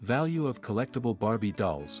Value of collectible Barbie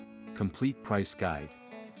dolls, complete price guide.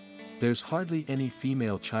 There's hardly any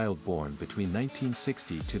female child born between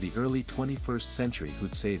 1960 to the early 21st century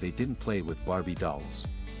who'd say they didn't play with Barbie dolls.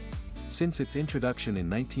 Since its introduction in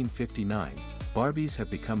 1959, Barbies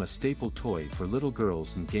have become a staple toy for little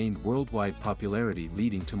girls and gained worldwide popularity,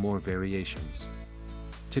 leading to more variations.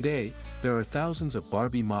 Today, there are thousands of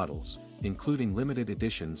Barbie models, including limited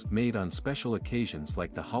editions made on special occasions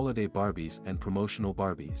like the holiday Barbies and promotional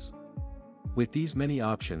Barbies. With these many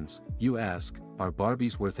options, you ask, are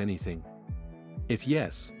Barbies worth anything? If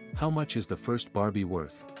yes, how much is the first Barbie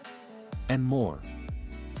worth? And more.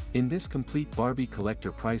 In this complete Barbie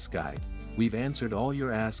collector price guide, we've answered all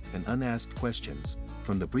your asked and unasked questions,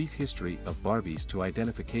 from the brief history of Barbies to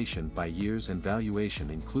identification by years and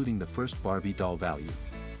valuation, including the first Barbie doll value.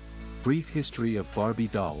 Brief history of Barbie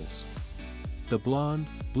dolls. The blonde,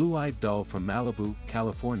 blue-eyed doll from Malibu,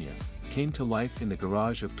 California, came to life in the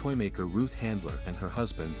garage of toymaker Ruth Handler and her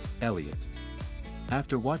husband, Elliot.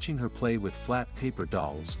 After watching her play with flat paper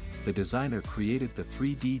dolls, the designer created the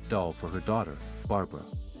 3D doll for her daughter, Barbara.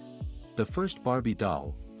 The first Barbie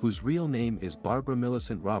doll, whose real name is Barbara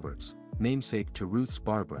Millicent Roberts, namesake to Ruth's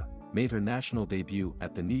Barbara, made her national debut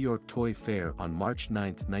at the New York Toy Fair on March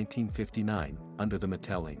 9, 1959, under the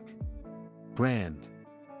Mattel Inc. brand.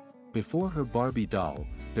 Before her Barbie doll,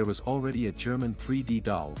 there was already a German 3D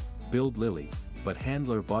doll, Bild Lilly, but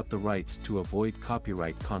Handler bought the rights to avoid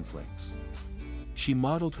copyright conflicts. She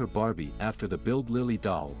modeled her Barbie after the Bild Lilly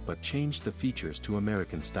doll but changed the features to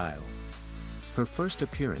American style. Her first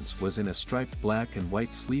appearance was in a striped black and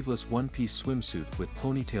white sleeveless one-piece swimsuit with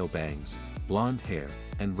ponytail bangs, blonde hair,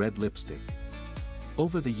 and red lipstick.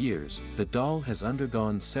 Over the years, the doll has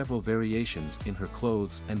undergone several variations in her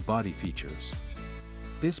clothes and body features.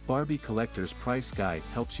 This Barbie collector's price guide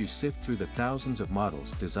helps you sift through the thousands of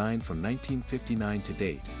models designed from 1959 to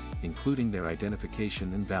date, including their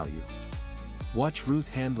identification and value. Watch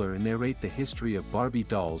Ruth Handler narrate the history of Barbie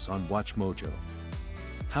dolls on Watch Mojo.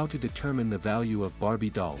 How to determine the value of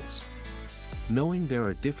Barbie dolls. Knowing there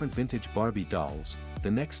are different vintage Barbie dolls,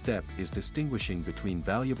 the next step is distinguishing between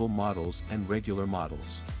valuable models and regular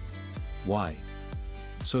models. Why?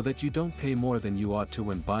 So that you don't pay more than you ought to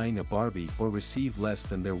when buying a Barbie or receive less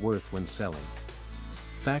than they're worth when selling.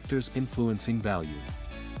 Factors influencing value.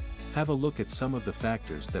 Have a look at some of the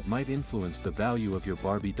factors that might influence the value of your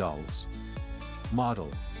Barbie dolls.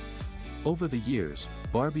 Model. Over the years,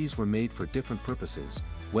 Barbies were made for different purposes,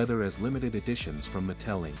 whether as limited editions from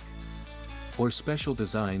Mattel Inc. or special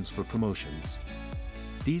designs for promotions.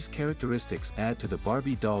 These characteristics add to the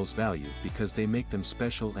Barbie doll's value because they make them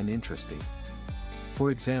special and interesting. For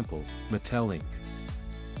example, Mattel Inc.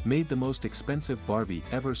 made the most expensive Barbie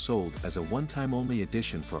ever sold as a one-time only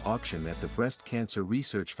edition for auction at the Breast Cancer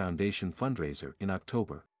Research Foundation fundraiser in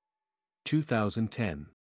October 2010.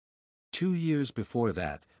 2 years before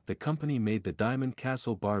that, the company made the Diamond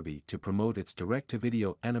Castle Barbie to promote its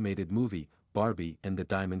direct-to-video animated movie, Barbie and the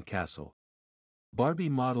Diamond Castle. Barbie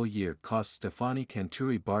model year cost Stefani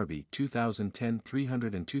Canturi Barbie 2010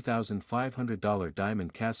 $300 and $2,500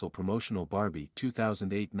 Diamond Castle Promotional Barbie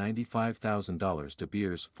 2008 $95,000 De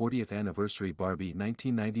Beers 40th Anniversary Barbie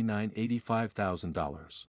 1999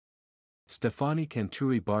 $85,000 Stefani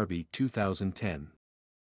Canturi Barbie 2010.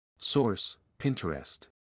 Source, Pinterest.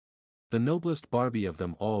 The noblest Barbie of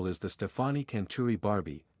them all is the Stefani Canturi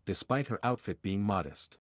Barbie, despite her outfit being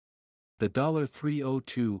modest. The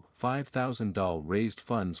 $302,500 doll raised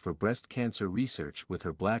funds for breast cancer research with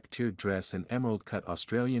her black tiered dress and emerald-cut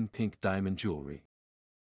Australian pink diamond jewelry.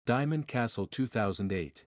 Diamond Castle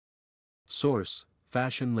 2008. Source,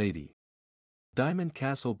 Fashion Lady. Diamond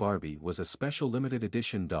Castle Barbie was a special limited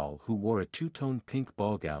edition doll who wore a two-toned pink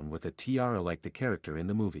ball gown with a tiara like the character in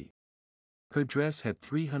the movie. Her dress had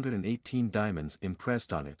 318 diamonds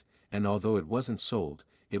impressed on it, and although it wasn't sold,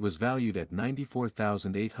 it was valued at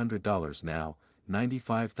 $94,800 now,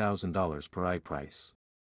 $95,000 per eye price.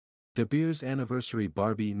 De Beers Anniversary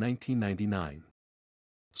Barbie 1999.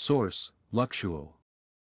 Source, Luxual.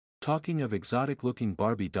 Talking of exotic-looking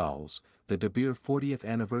Barbie dolls, the De Beers 40th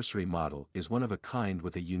Anniversary model is one of a kind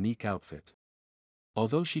with a unique outfit.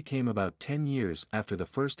 Although she came about 10 years after the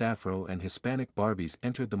first Afro and Hispanic Barbies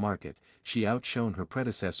entered the market, she outshone her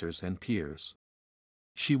predecessors and peers.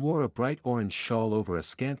 She wore a bright orange shawl over a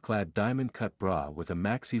scant-clad diamond-cut bra with a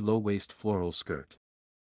maxi low-waist floral skirt.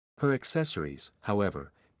 Her accessories,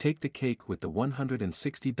 however, take the cake with the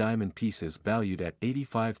 160 diamond pieces valued at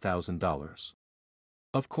 $85,000.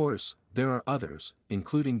 Of course, there are others,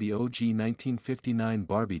 including the OG 1959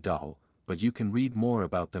 Barbie doll, but you can read more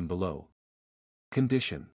about them below.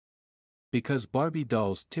 Condition. Because Barbie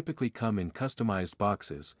dolls typically come in customized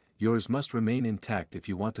boxes, yours must remain intact if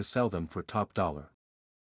you want to sell them for top dollar.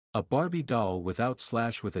 A Barbie doll with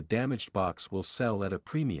a damaged box will sell at a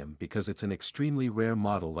premium because it's an extremely rare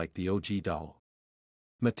model like the OG doll.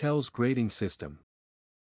 Mattel's grading system.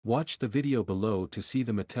 Watch the video below to see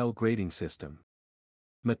the Mattel grading system.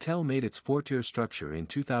 Mattel made its four-tier structure in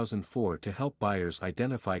 2004 to help buyers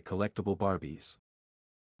identify collectible Barbies.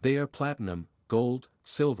 They are platinum, gold,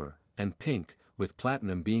 silver, and pink, with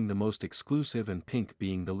platinum being the most exclusive and pink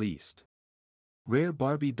being the least. Rare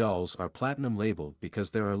Barbie dolls are platinum labeled because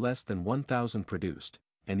there are less than 1,000 produced,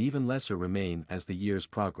 and even lesser remain as the years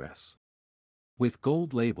progress. With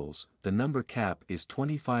gold labels, the number cap is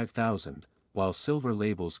 25,000, while silver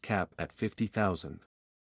labels cap at 50,000.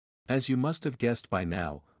 As you must have guessed by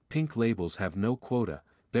now, pink labels have no quota,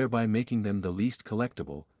 thereby making them the least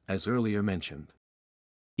collectible, as earlier mentioned.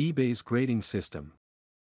 eBay's grading system.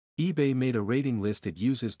 eBay made a rating list it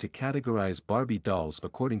uses to categorize Barbie dolls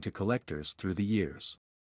according to collectors through the years.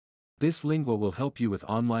 This lingua will help you with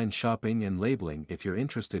online shopping and labeling if you're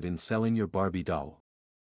interested in selling your Barbie doll.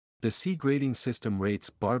 The C grading system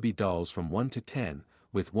rates Barbie dolls from 1 to 10,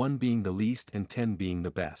 with 1 being the least and 10 being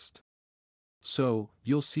the best. So,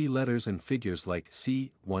 you'll see letters and figures like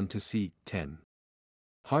C1 to C10.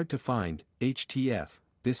 Hard to find, HTF,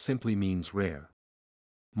 this simply means rare.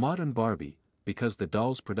 Modern Barbie. Because the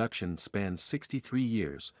doll's production spans 63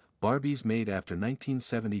 years, Barbies made after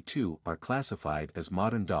 1972 are classified as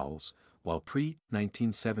modern dolls, while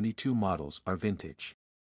pre-1972 models are vintage.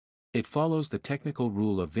 It follows the technical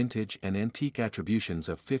rule of vintage and antique attributions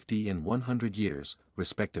of 50 and 100 years,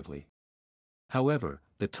 respectively. However,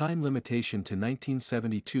 the time limitation to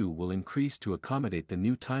 1972 will increase to accommodate the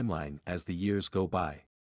new timeline as the years go by.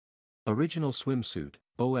 Original swimsuit,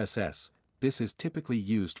 OSS. This is typically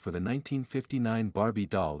used for the 1959 Barbie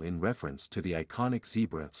doll in reference to the iconic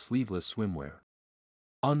zebra sleeveless swimwear.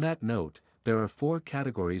 On that note, there are 4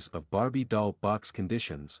 categories of Barbie doll box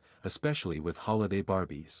conditions, especially with holiday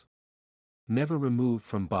Barbies. Never removed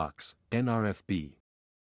from box, NRFB.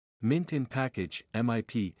 Mint in package,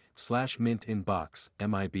 MIP/mint in box,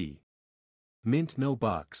 MIB. Mint no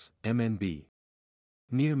box, MNB.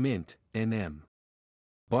 Near mint, NM.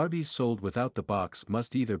 Barbies sold without the box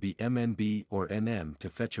must either be MNB or NM to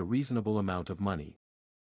fetch a reasonable amount of money.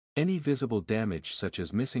 Any visible damage such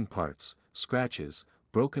as missing parts, scratches,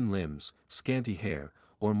 broken limbs, scanty hair,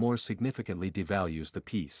 or more significantly devalues the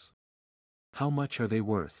piece. How much are they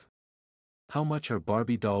worth? How much are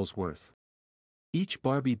Barbie dolls worth? Each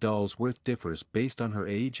Barbie doll's worth differs based on her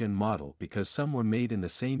age and model because some were made in the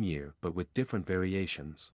same year but with different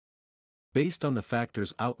variations. Based on the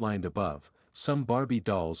factors outlined above, some Barbie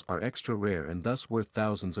dolls are extra rare and thus worth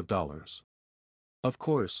thousands of dollars. Of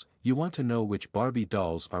course, you want to know which Barbie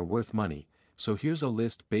dolls are worth money, so here's a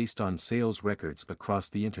list based on sales records across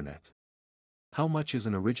the internet. How much is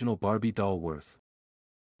an original Barbie doll worth?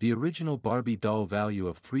 The original Barbie doll value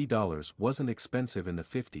of $3 wasn't expensive in the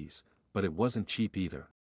 50s, but it wasn't cheap either.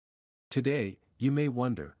 Today, you may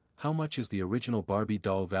wonder, how much is the original Barbie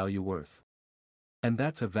doll value worth? And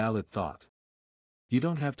that's a valid thought. You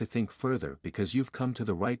don't have to think further because you've come to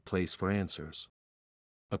the right place for answers.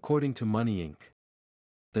 According to Money Inc.,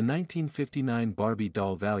 the 1959 Barbie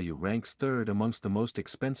doll value ranks third amongst the most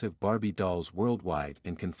expensive Barbie dolls worldwide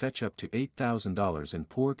and can fetch up to $8,000 in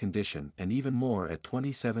poor condition and even more at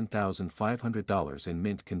 $27,500 in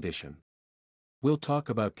mint condition. We'll talk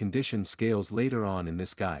about condition scales later on in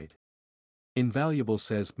this guide. Invaluable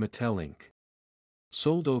says Mattel Inc.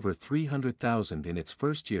 Sold over 300,000 in its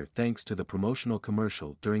first year thanks to the promotional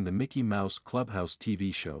commercial during the Mickey Mouse Clubhouse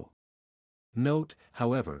TV show. Note,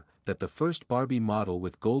 however, that the first Barbie model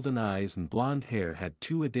with golden eyes and blonde hair had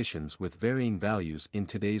 2 editions with varying values in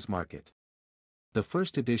today's market. The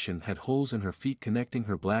first edition had holes in her feet connecting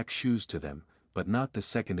her black shoes to them, but not the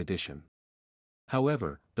second edition.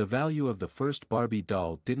 However, the value of the first Barbie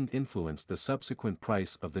doll didn't influence the subsequent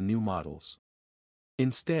price of the new models.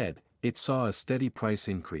 Instead, it saw a steady price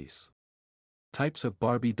increase. Types of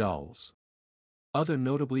Barbie dolls. Other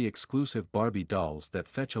notably exclusive Barbie dolls that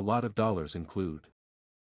fetch a lot of dollars include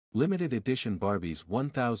limited edition Barbies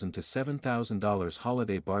 $1,000 to $7,000,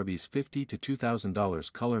 holiday Barbies $50 to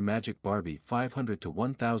 $2,000, color magic Barbie $500 to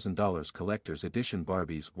 $1,000, collector's edition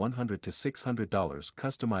Barbies $100 to $600,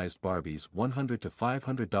 customized Barbies $100 to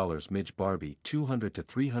 $500, midge Barbie $200 to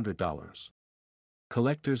 $300.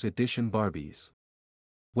 Collector's edition Barbies.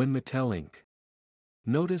 When Mattel Inc.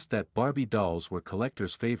 noticed that Barbie dolls were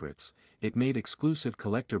collectors' favorites, it made exclusive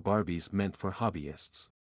collector Barbies meant for hobbyists.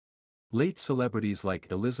 Late celebrities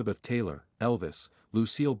like Elizabeth Taylor, Elvis,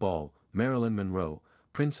 Lucille Ball, Marilyn Monroe,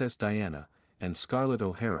 Princess Diana, and Scarlett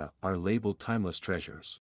O'Hara are labeled timeless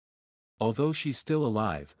treasures. Although she's still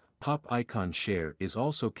alive, pop icon Cher is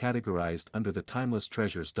also categorized under the Timeless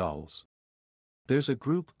Treasures dolls. There's a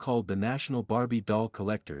group called the National Barbie Doll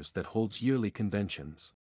Collectors that holds yearly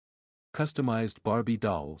conventions. Customized Barbie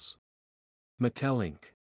dolls. Mattel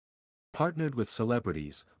Inc. Partnered with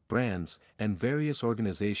celebrities, brands, and various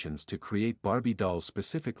organizations to create Barbie dolls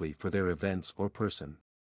specifically for their events or person.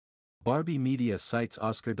 Barbie Media cites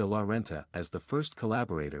Oscar de la Renta as the first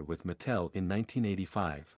collaborator with Mattel in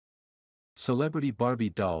 1985. Celebrity Barbie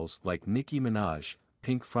dolls like Nicki Minaj,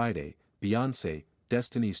 Pink Friday, Beyoncé,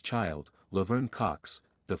 Destiny's Child, Laverne Cox,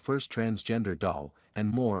 the first transgender doll, and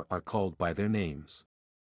more are called by their names.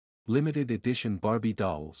 Limited edition Barbie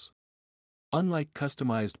dolls. Unlike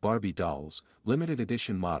customized Barbie dolls, limited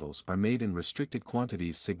edition models are made in restricted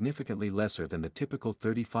quantities significantly lesser than the typical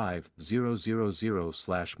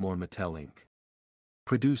 35,000/more Mattel Inc.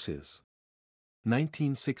 Produces.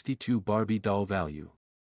 1962 Barbie doll value.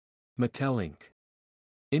 Mattel Inc.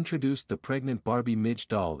 Introduced the pregnant Barbie Midge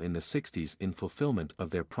doll in the 60s in fulfillment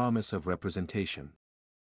of their promise of representation.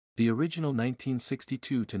 The original 1962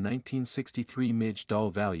 to 1963 Midge doll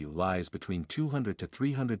value lies between $200 to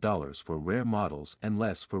 $300 for rare models and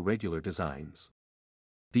less for regular designs.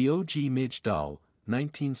 The OG Midge doll,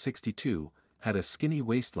 1962, had a skinny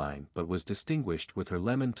waistline but was distinguished with her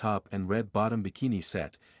lemon top and red bottom bikini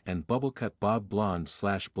set, and bubble-cut bob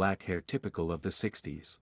blonde/black hair typical of the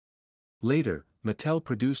 60s. Later, Mattel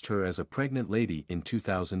produced her as a pregnant lady in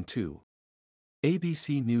 2002.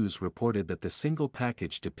 ABC News reported that the single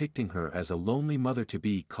package depicting her as a lonely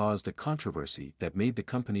mother-to-be caused a controversy that made the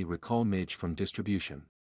company recall Midge from distribution.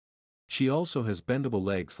 She also has bendable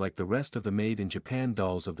legs like the rest of the made-in-Japan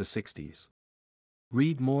dolls of the 60s.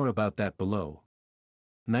 Read more about that below.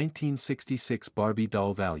 1966 Barbie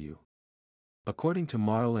doll value. According to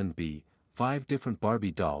Marl and B., 5 different Barbie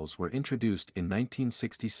dolls were introduced in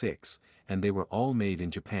 1966, and they were all made in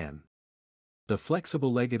Japan. The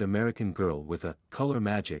flexible-legged American girl with a color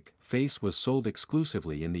magic face was sold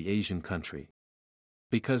exclusively in the Asian country.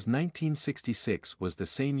 Because 1966 was the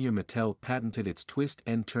same year Mattel patented its twist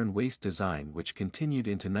and turn waist design, which continued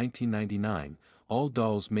into 1999, all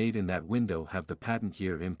dolls made in that window have the patent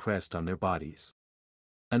year impressed on their bodies.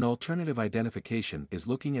 An alternative identification is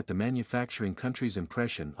looking at the manufacturing country's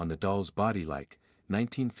impression on the doll's body, like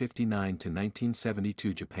 1959 to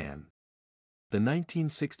 1972 Japan. The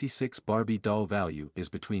 1966 Barbie doll value is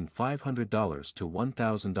between $500 to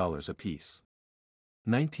 $1,000 apiece.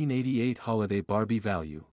 1988 Holiday Barbie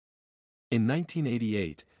value. In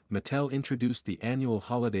 1988, Mattel introduced the annual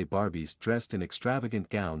holiday Barbies dressed in extravagant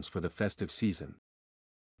gowns for the festive season.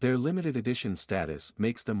 Their limited edition status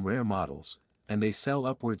makes them rare models, and they sell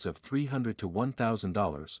upwards of $300 to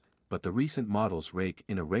 $1,000, but the recent models rake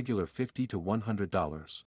in a regular $50 to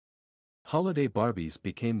 $100. Holiday Barbies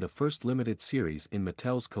became the first limited series in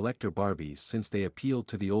Mattel's collector Barbies since they appealed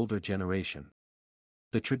to the older generation.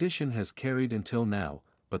 The tradition has carried until now,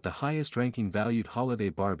 but the highest-ranking valued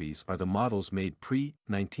holiday Barbies are the models made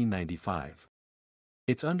pre-1995.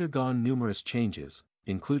 It's undergone numerous changes,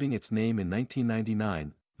 including its name in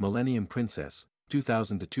 1999, Millennium Princess,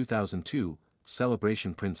 2000 to 2002,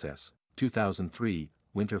 Celebration Princess, 2003,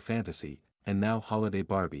 Winter Fantasy, and now Holiday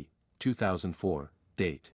Barbie, 2004,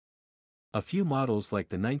 date. A few models like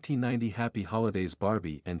the 1990 Happy Holidays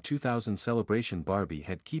Barbie and 2000 Celebration Barbie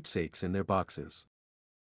had keepsakes in their boxes.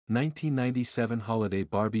 1997 Holiday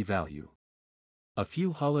Barbie value. A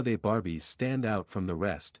few holiday Barbies stand out from the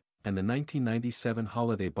rest, and the 1997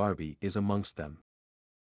 Holiday Barbie is amongst them.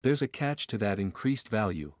 There's a catch to that increased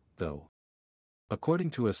value, though.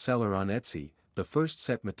 According to a seller on Etsy, the first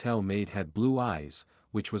set Mattel made had blue eyes,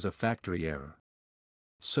 which was a factory error.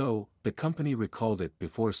 So, the company recalled it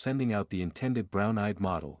before sending out the intended brown-eyed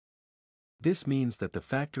model. This means that the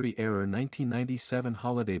factory error 1997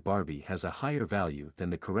 Holiday Barbie has a higher value than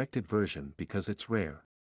the corrected version because it's rare.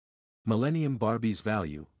 Millennium Barbie's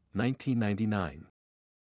value, 1999.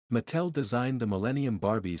 Mattel designed the Millennium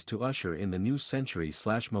Barbies to usher in the new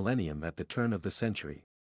century/millennium at the turn of the century.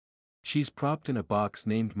 She's propped in a box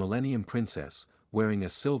named Millennium Princess, wearing a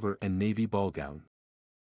silver and navy ball gown.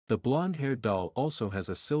 The blonde-haired doll also has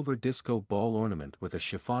a silver disco ball ornament with a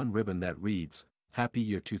chiffon ribbon that reads, Happy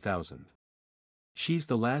Year 2000. She's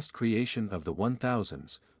the last creation of the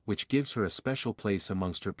 1000s, which gives her a special place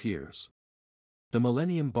amongst her peers. The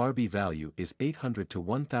Millennium Barbie value is $800 to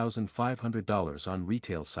 $1,500 on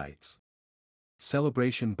retail sites.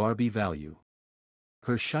 Celebration Barbie value.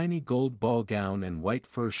 Her shiny gold ball gown and white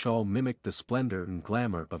fur shawl mimic the splendor and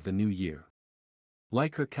glamour of the new year.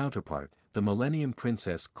 Like her counterpart, the Millennium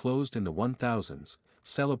Princess closed in the 1000s,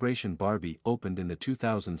 Celebration Barbie opened in the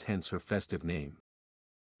 2000s, hence her festive name.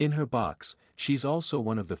 In her box, she's also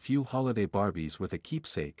one of the few holiday Barbies with a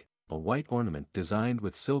keepsake, a white ornament designed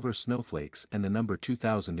with silver snowflakes and the number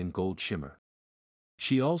 2000 in gold shimmer.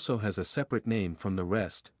 She also has a separate name from the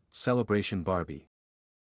rest, Celebration Barbie.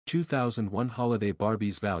 2001 Holiday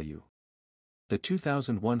Barbie's value. The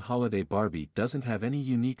 2001 Holiday Barbie doesn't have any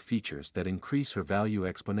unique features that increase her value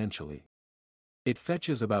exponentially. It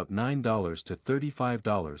fetches about $9 to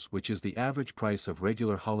 $35, which is the average price of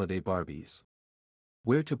regular holiday Barbies.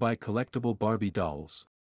 Where to buy collectible Barbie dolls?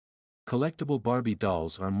 Collectible Barbie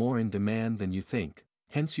dolls are more in demand than you think,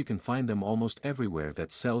 hence you can find them almost everywhere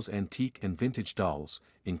that sells antique and vintage dolls,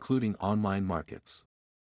 including online markets.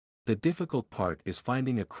 The difficult part is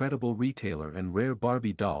finding a credible retailer and rare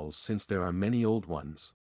Barbie dolls, since there are many old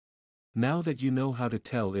ones. Now that you know how to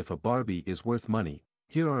tell if a Barbie is worth money,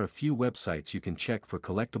 here are a few websites you can check for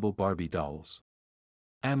collectible Barbie dolls.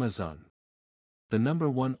 Amazon. The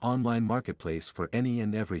 #1 online marketplace for any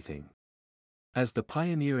and everything. As the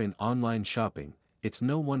pioneer in online shopping, it's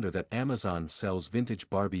no wonder that Amazon sells vintage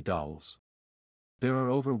Barbie dolls. There are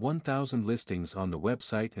over 1,000 listings on the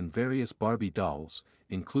website and various Barbie dolls,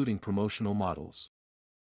 including promotional models.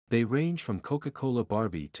 They range from Coca-Cola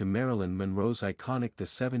Barbie to Marilyn Monroe's iconic The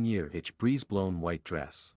 7-Year-Itch breeze-blown white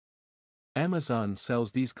dress. Amazon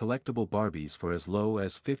sells these collectible Barbies for as low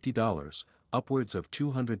as $50, upwards of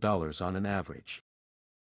 $200 on an average.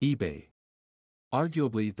 eBay.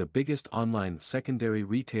 Arguably the biggest online secondary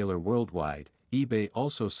retailer worldwide, eBay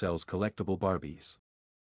also sells collectible Barbies.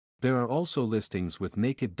 There are also listings with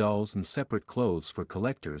naked dolls and separate clothes for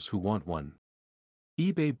collectors who want one.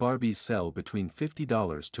 eBay Barbies sell between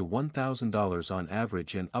 $50 to $1,000 on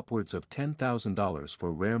average and upwards of $10,000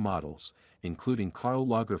 for rare models, including Karl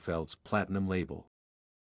Lagerfeld's Platinum label.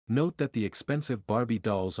 Note that the expensive Barbie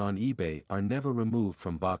dolls on eBay are never removed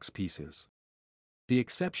from box pieces. The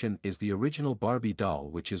exception is the original Barbie doll,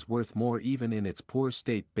 which is worth more even in its poor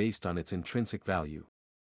state based on its intrinsic value.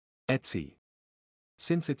 Etsy.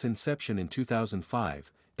 Since its inception in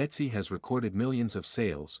 2005, Etsy has recorded millions of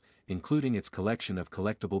sales, including its collection of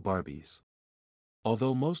collectible Barbies.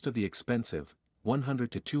 Although most of the expensive, $100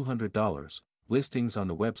 to $200, listings on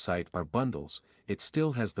the website are bundles, it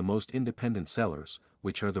still has the most independent sellers,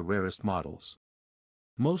 which are the rarest models.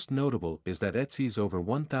 Most notable is that Etsy's over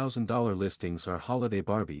 $1,000 listings are holiday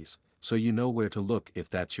Barbies, so you know where to look if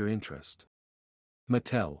that's your interest.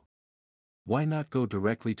 Mattel. Why not go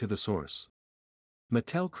directly to the source?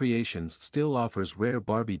 Mattel Creations still offers rare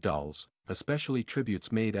Barbie dolls, especially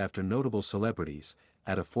tributes made after notable celebrities,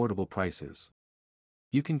 at affordable prices.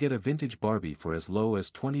 You can get a vintage Barbie for as low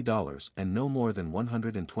as $20 and no more than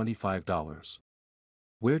 $125.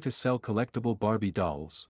 Where to sell collectible Barbie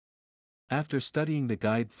dolls? After studying the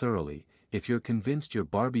guide thoroughly, if you're convinced your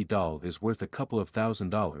Barbie doll is worth a couple of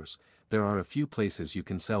 $1,000s, there are a few places you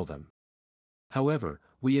can sell them. However,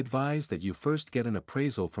 we advise that you first get an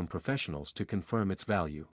appraisal from professionals to confirm its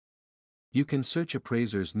value. You can search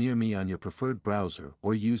appraisers near me on your preferred browser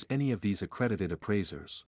or use any of these accredited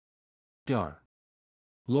appraisers. Dar.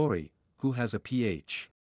 Lori, who has a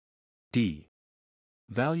Ph.D.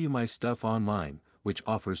 Value My Stuff Online, which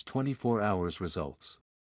offers 24 hours results.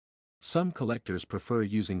 Some collectors prefer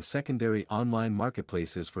using secondary online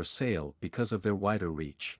marketplaces for sale because of their wider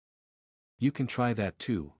reach. You can try that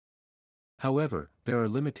too. However, there are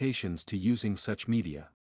limitations to using such media.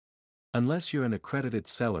 Unless you're an accredited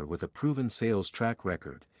seller with a proven sales track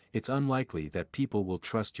record, it's unlikely that people will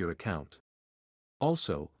trust your account.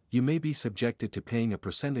 Also, you may be subjected to paying a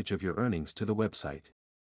percentage of your earnings to the website.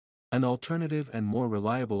 An alternative and more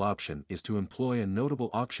reliable option is to employ a notable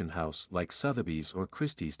auction house like Sotheby's or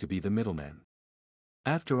Christie's to be the middleman.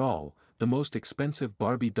 After all, the most expensive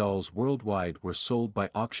Barbie dolls worldwide were sold by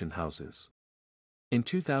auction houses. In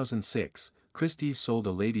 2006, Christie's sold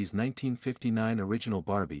a lady's 1959 original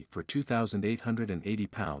Barbie for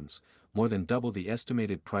 £2,880, more than double the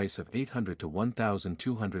estimated price of £800 to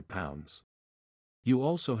 £1,200. You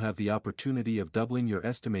also have the opportunity of doubling your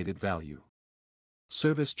estimated value.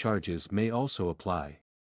 Service charges may also apply.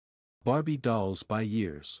 Barbie dolls by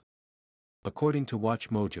years. According to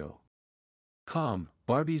WatchMojo.com,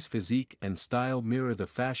 Barbie's physique and style mirror the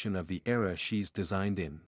fashion of the era she's designed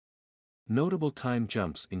in. Notable time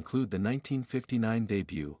jumps include the 1959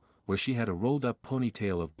 debut, where she had a rolled-up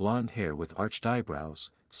ponytail of blonde hair with arched eyebrows,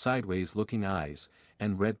 sideways-looking eyes,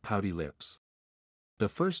 and red pouty lips. The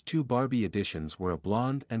first two Barbie editions were a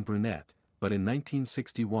blonde and brunette, but in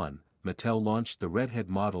 1961, Mattel launched the redhead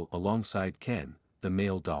model alongside Ken, the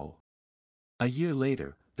male doll. A year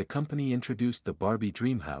later, the company introduced the Barbie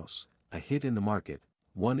Dreamhouse, a hit in the market,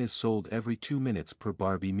 one is sold every 2 minutes per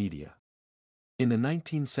Barbie media. In the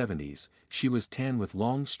 1970s, she was tan with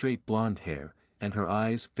long straight blonde hair, and her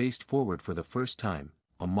eyes faced forward for the first time,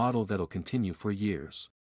 a model that'll continue for years.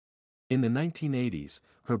 In the 1980s,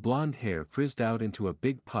 her blonde hair frizzed out into a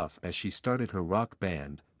big puff as she started her rock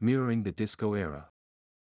band, mirroring the disco era.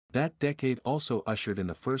 That decade also ushered in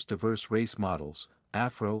the first diverse race models,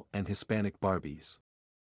 Afro and Hispanic Barbies.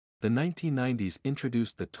 The 1990s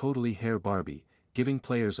introduced the totally hair Barbie, giving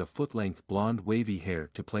players a foot-length blonde wavy hair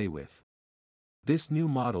to play with. This new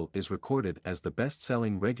model is recorded as the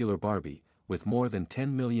best-selling regular Barbie, with more than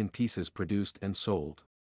 10 million pieces produced and sold.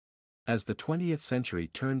 As the 20th century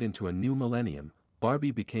turned into a new millennium,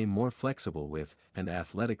 Barbie became more flexible with an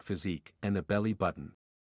athletic physique and a belly button.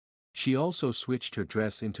 She also switched her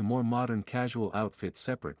dress into more modern casual outfits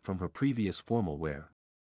separate from her previous formal wear.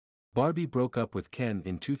 Barbie broke up with Ken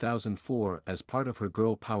in 2004 as part of her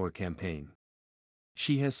Girl Power campaign.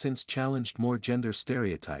 She has since challenged more gender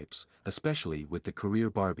stereotypes, especially with the career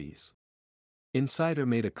Barbies. Insider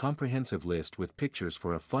made a comprehensive list with pictures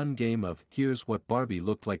for a fun game of "Here's what Barbie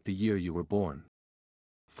looked like the year you were born."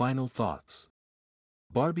 Final thoughts.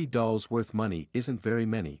 Barbie dolls worth money isn't very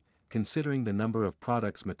many, considering the number of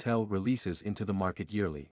products Mattel releases into the market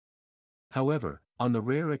yearly. However, on the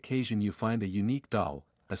rare occasion you find a unique doll,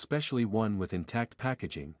 especially one with intact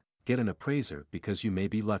packaging, get an appraiser because you may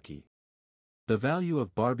be lucky. The value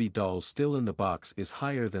of Barbie dolls still in the box is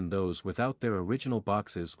higher than those without their original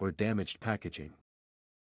boxes or damaged packaging.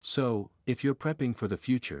 So, if you're prepping for the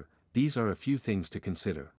future, these are a few things to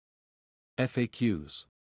consider. FAQs.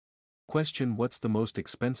 Question: what's the most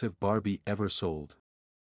expensive Barbie ever sold?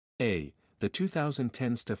 A. The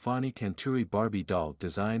 2010 Stefani Canturi Barbie doll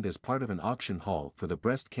designed as part of an auction haul for the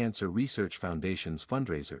Breast Cancer Research Foundation's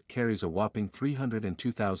fundraiser carries a whopping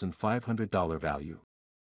 $302,500 value.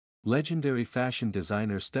 Legendary fashion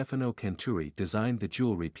designer Stefano Canturi designed the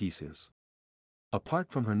jewelry pieces.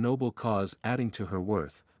 Apart from her noble cause adding to her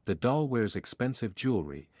worth, the doll wears expensive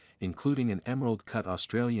jewelry, including an emerald-cut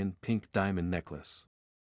Australian pink diamond necklace.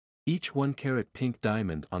 Each 1-carat pink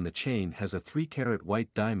diamond on the chain has a 3-carat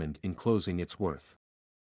white diamond enclosing its worth.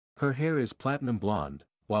 Her hair is platinum blonde,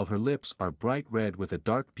 while her lips are bright red with a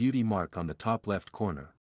dark beauty mark on the top left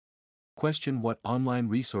corner. Question: what online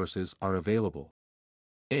resources are available?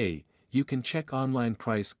 A. You can check online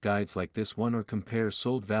price guides like this one or compare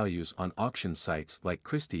sold values on auction sites like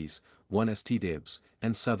Christie's, 1stDibs,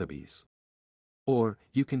 and Sotheby's. Or,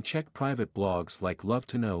 you can check private blogs like Love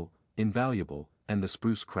to Know, Invaluable, and The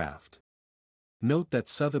Spruce Craft. Note that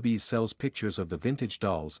Sotheby's sells pictures of the vintage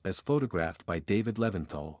dolls as photographed by David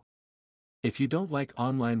Leventhal. If you don't like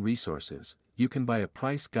online resources, you can buy a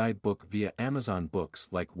price guide book via Amazon Books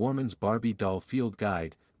like Warman's Barbie Doll Field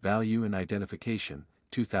Guide, Value and Identification,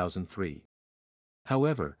 2003.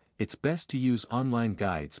 However, it's best to use online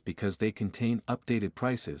guides because they contain updated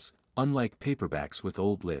prices, unlike paperbacks with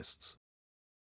old lists.